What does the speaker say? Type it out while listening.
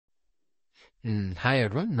Hi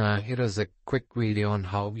everyone, here is a quick video on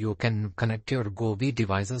how you can connect your Govee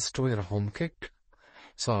devices to your HomeKit.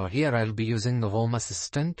 So here I'll be using the Home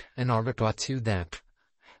Assistant in order to achieve that.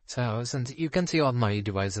 So since you can see all my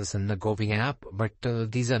devices in the Govee app, but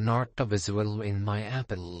these are not visible in my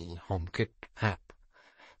Apple HomeKit app.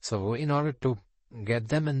 So in order to get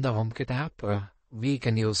them in the HomeKit app, we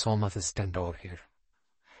can use Home Assistant over here.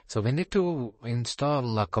 So we need to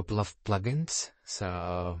install a couple of plugins.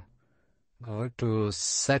 So go to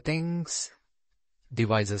Settings,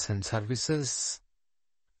 Devices and Services.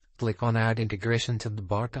 Click on Add Integrations at the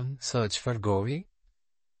bottom. Search for Govee.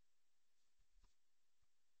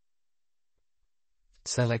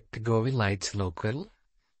 Select Govee Lights Local.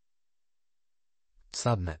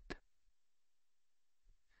 Submit.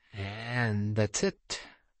 And that's it.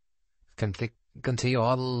 You can see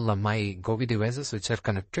all of my Govee devices which are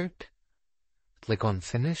connected. Click on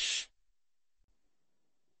Finish.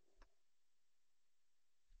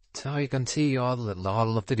 So you can see all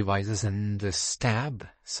of the devices in this tab.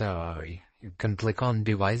 So you can click on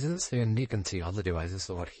Devices and you can see all the devices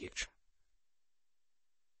over here.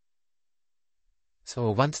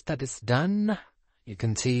 So once that is done, you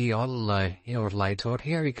can see all your lights over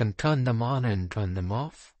here. You can turn them on and turn them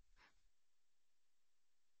off.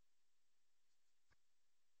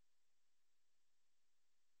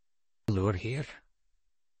 Over here.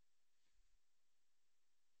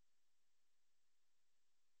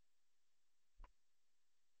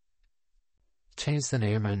 Change the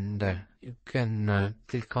name and you can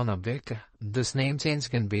click on Update. This name change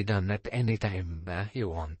can be done at any time you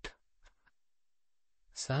want.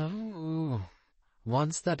 So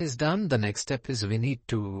once that is done, the next step is we need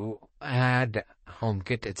to add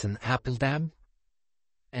HomeKit. It's an Apple tab,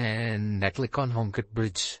 and I click on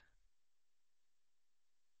HomeBridge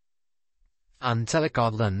and select all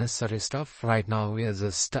the necessary stuff. Right now we are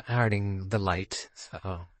just adding the light,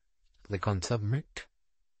 so click on Submit.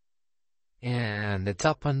 And it's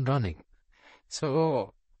up and running.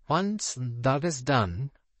 So once that is done,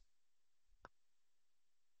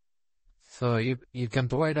 so you can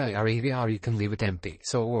provide an area or you can leave it empty.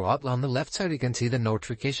 So on the left side you can see the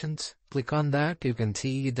notifications. Click on that. You can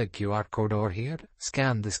see the QR code over here.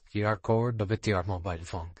 Scan this QR code with your mobile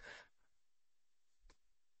phone.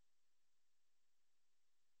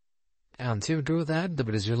 And once you do that, the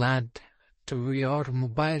bridge will add to your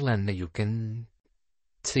mobile and you can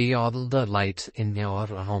see all the lights in your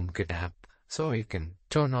HomeKit app. So you can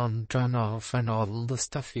turn on, turn off, and all the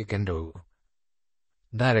stuff you can do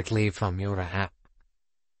directly from your app.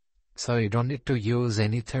 So you don't need to use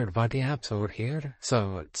any third-party apps over here.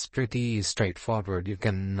 So it's pretty straightforward. You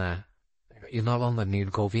can, you no longer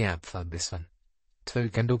need Govee app for this one. So you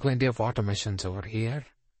can do plenty of automations over here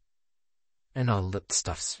and all that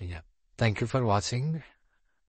stuff. Yeah. Thank you for watching.